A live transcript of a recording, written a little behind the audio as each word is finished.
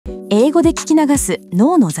英語で聞き流す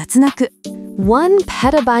脳の雑学。 1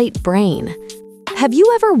 petabyte brain. Have you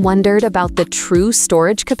ever wondered about the true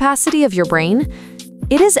storage capacity of your brain?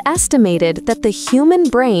 It is estimated that the human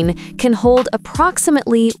brain can hold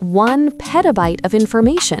approximately 1 petabyte of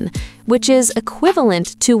information, which is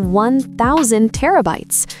equivalent to 1,000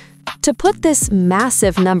 terabytes. To put this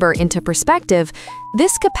massive number into perspective,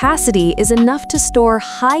 this capacity is enough to store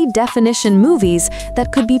high-definition movies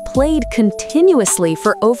that could be played continuously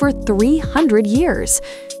for over 300 years.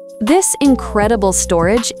 This incredible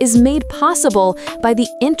storage is made possible by the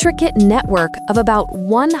intricate network of about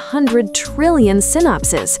 100 trillion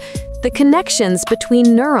synapses, the connections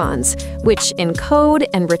between neurons, which encode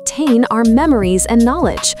and retain our memories and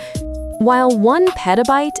knowledge. While 1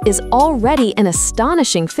 petabyte is already an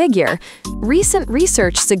astonishing figure, recent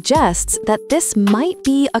research suggests that this might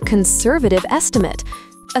be a conservative estimate.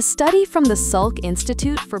 A study from the Salk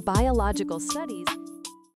Institute for Biological Studies